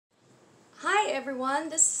everyone,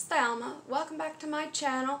 this is Thelma. Welcome back to my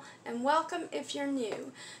channel and welcome if you're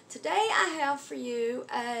new. Today I have for you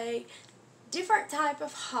a different type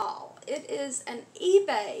of haul. It is an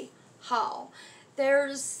eBay haul.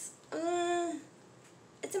 There's,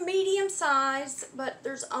 it's a medium size, but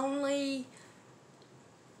there's only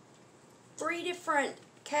 3 different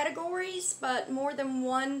categories, but more than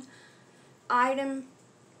one item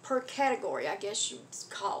per category, I guess you'd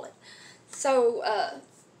call it. So,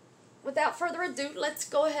 without further ado, let's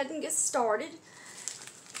go ahead and get started.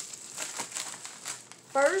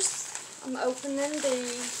 First, I'm opening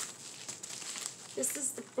this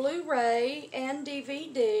is the Blu-ray and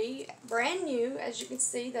DVD, brand new. As you can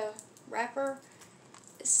see, the wrapper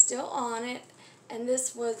is still on it, and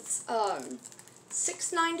this was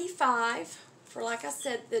 $6.95 for, like I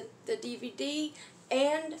said, the DVD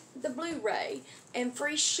and the Blu-ray, and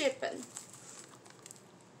free shipping.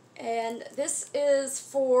 And this is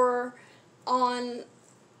for on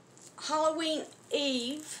Halloween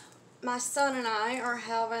Eve. My son and I are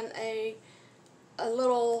having a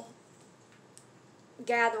little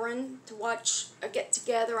gathering to watch, a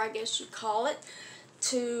get-together, I guess you'd call it,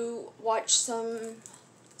 to watch some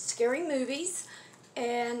scary movies,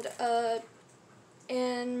 and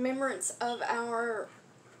in remembrance of our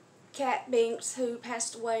cat Binks, who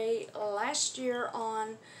passed away last year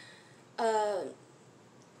on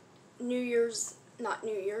not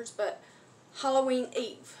New Year's, but Halloween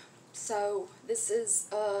Eve. So this is,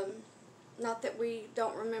 not that we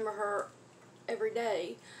don't remember her every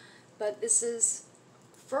day, but this is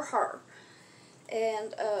for her.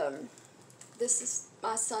 And this is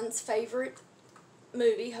my son's favorite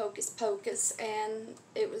movie, Hocus Pocus, and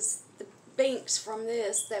it was the Binks from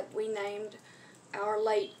this that we named our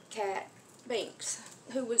late cat Binks,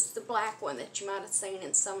 who was the black one that you might have seen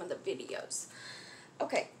in some of the videos.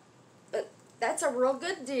 Okay, but that's a real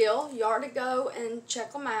good deal. You ought to go and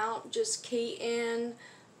check them out. Just key in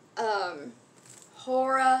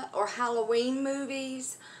horror or Halloween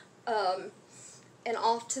movies, and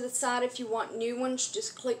off to the side, if you want new ones,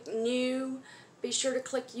 just click new. Be sure to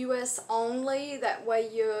click US only. That way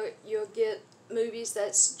you'll get movies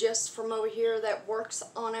that's just from over here that works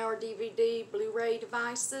on our DVD, Blu-ray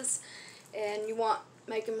devices. And you won't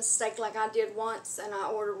make a mistake like I did once, and I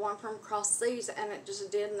ordered one from across seas and it just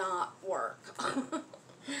did not work.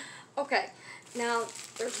 Okay, now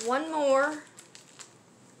there's one more,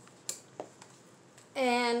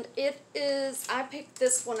 and it is, I picked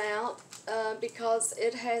this one out because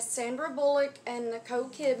it has Sandra Bullock and Nicole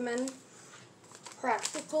Kidman,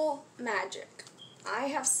 Practical Magic. I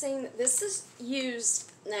have seen, this is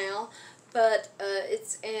used now, but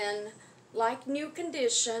it's in like new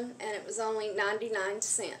condition, and it was only 99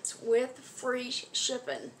 cents with free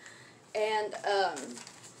shipping. And let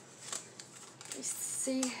me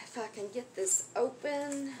see if I can get this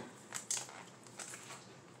open.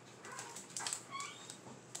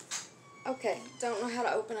 Okay, don't know how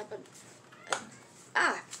to open up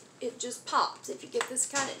it just pops. If you get this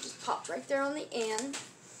kind, it just pops right there on the end.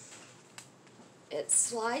 It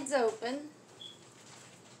slides open,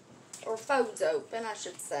 or folds open, I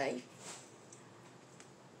should say.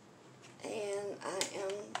 And I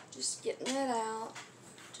am just getting it out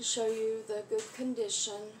to show you the good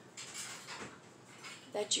condition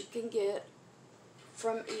that you can get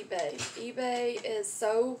from eBay. eBay is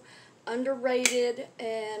so underrated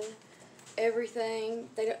and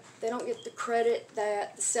everything. They don't get the credit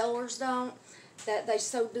that the sellers don't, that they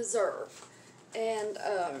so deserve. And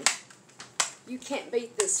you can't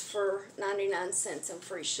beat this for 99 cents and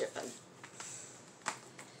free shipping.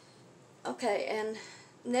 Okay, and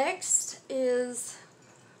next is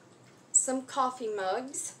some coffee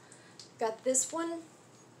mugs. Got this one.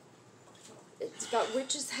 It's got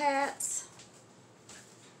witches' hats.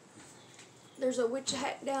 There's a witch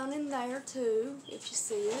hat down in there too, if you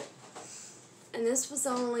see it. And this was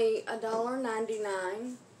only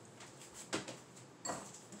 $1.99.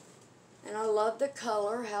 And I love the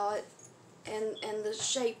color, how it, and the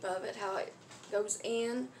shape of it, how it goes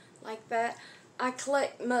in like that. I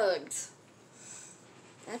collect mugs.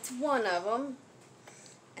 That's one of them.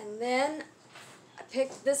 And then I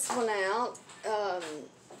picked this one out.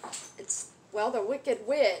 It's, well, the Wicked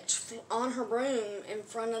Witch on her broom in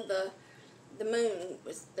front of the moon.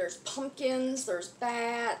 There's pumpkins, there's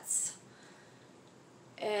bats.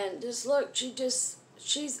 And just look, she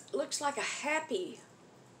looks like a happy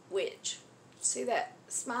witch. See that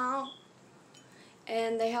smile?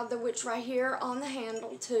 And they have the witch right here on the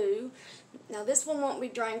handle too. Now this one won't be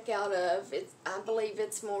drank out of. I believe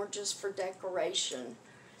it's more just for decoration.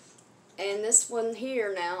 And this one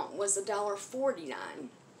here now was $1.49.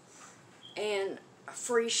 And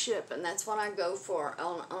free shipping. That's what I go for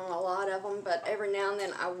on a lot of them, but every now and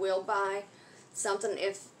then I will buy something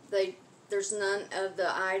if there's none of the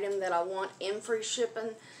item that I want in free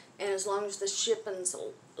shipping, and as long as the shipping's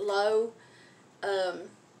low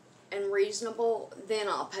and reasonable, then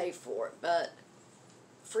I'll pay for it. But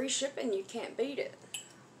free shipping, you can't beat it.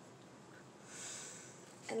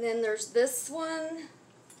 And then there's this one.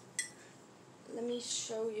 Let me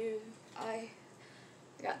show you. I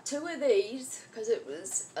got 2 of these because it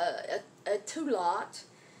was a 2-lot,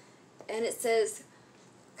 and it says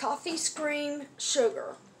Coffee Scream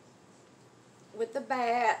Sugar with the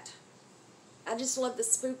bat. I just love the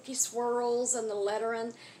spooky swirls and the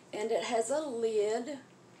lettering, and it has a lid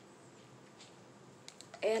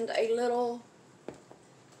and a little,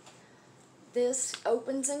 this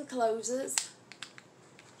opens and closes.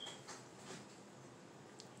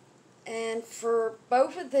 And for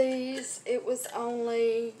both of these, it was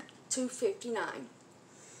only $2.59.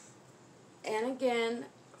 And again,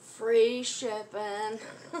 free shipping.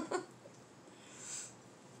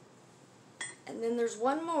 And then there's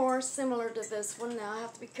one more similar to this one. Now I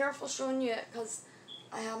have to be careful showing you it because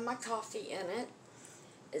I have my coffee in it.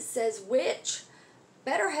 It says, which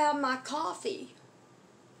better have my coffee.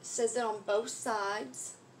 It says it on both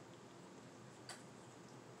sides.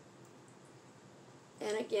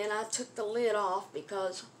 And again, I took the lid off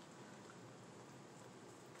because,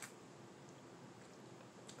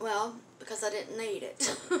 well, because I didn't need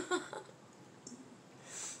it.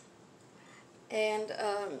 And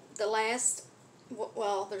the last,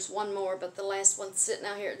 well, there's one more, but the last one's sitting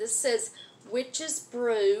out here. This says Witch's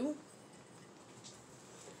Brew.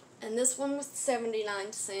 And this one was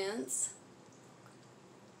 79 cents.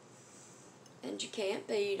 And you can't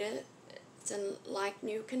beat it. It's in like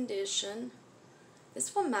new condition.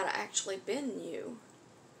 This one might have actually been new.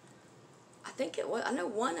 I think it was. I know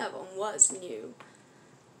one of them was new.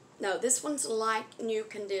 No, this one's like new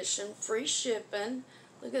condition. Free shipping.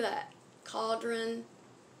 Look at that. Cauldron.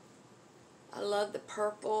 I love the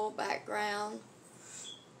purple background.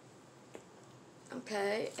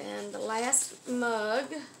 Okay, and the last mug.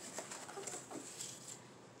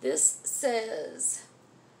 This says,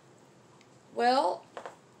 well,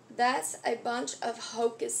 that's a bunch of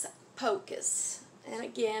hocus pocus. And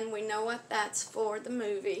again, we know what that's for, the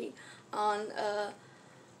movie on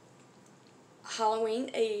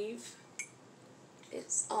Halloween Eve.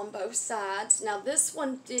 It's on both sides. Now this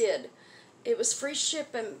one it was free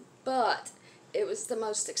shipping, but it was the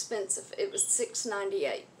most expensive. It was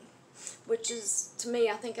 $6.98, which is, to me,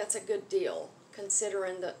 I think that's a good deal,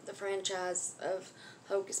 considering the franchise of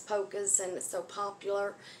Hocus Pocus, and it's so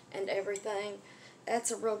popular and everything.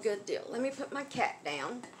 That's a real good deal. Let me put my cat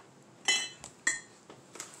down.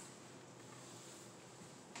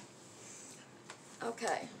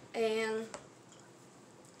 Okay, and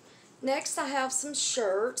next I have some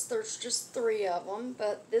shirts. There's just 3 of them,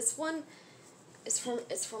 but this one is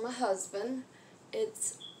from my husband.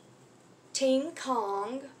 It's Team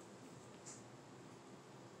Kong.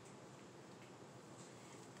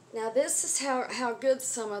 Now this is how good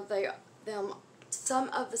some of the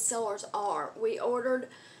sellers are. We ordered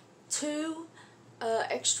 2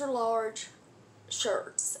 extra large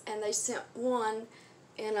shirts, and they sent one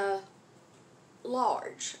in a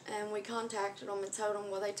large, and we contacted them and told them,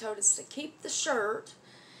 well, they told us to keep the shirt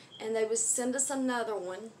and they would send us another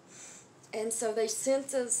one, and so they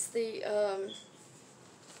sent us this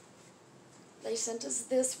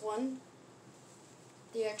one,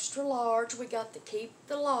 the extra large. We got to keep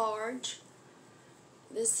the large.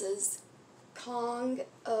 This is Kong,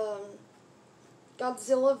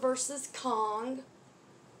 Godzilla vs. Kong,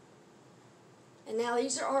 and now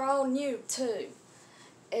these are all new too,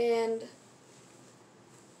 and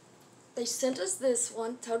they sent us this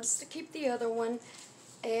one, told us to keep the other one,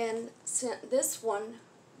 and sent this one,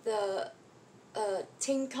 the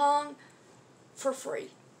Team Kong, for free.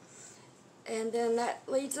 And then that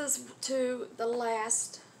leads us to the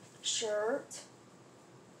last shirt.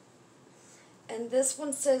 And this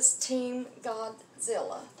one says Team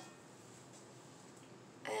Godzilla.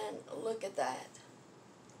 And look at that.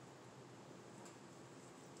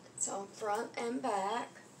 It's on front and back.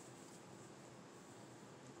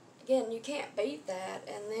 Again, you can't beat that.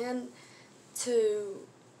 And then to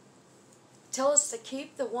tell us to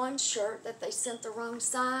keep the one shirt that they sent the wrong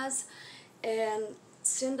size and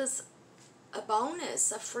send us a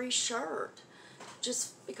bonus, a free shirt,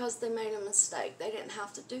 just because they made a mistake. They didn't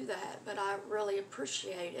have to do that, but I really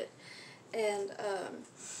appreciate it. And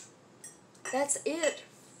that's it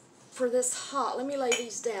for this haul. Let me lay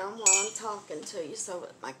these down while I'm talking to you so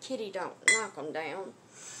that my kitty don't knock them down.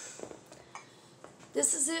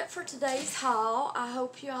 this is it for today's haul. I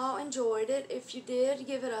hope you all enjoyed it. If you did,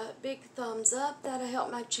 give it a big thumbs up. That'll help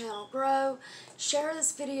my channel grow. Share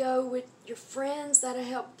this video with your friends. That'll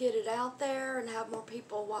help get it out there and have more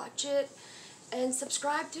people watch it. And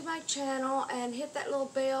subscribe to my channel and hit that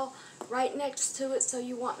little bell right next to it so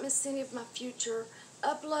you won't miss any of my future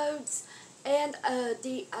uploads. And I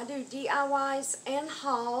do DIYs and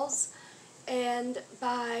hauls. And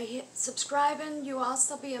by subscribing, you will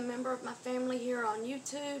also be a member of my family here on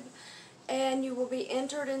YouTube, and you will be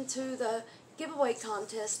entered into the giveaway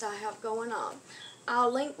contest I have going on.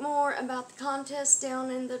 I'll link more about the contest down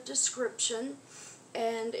in the description,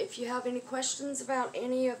 and if you have any questions about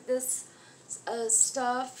any of this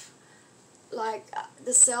stuff, like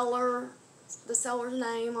the seller's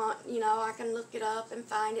name, I can look it up and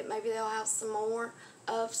find it. Maybe they'll have some more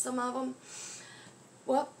of some of them.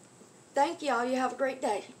 Well, thank y'all. You have a great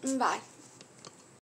day. Bye.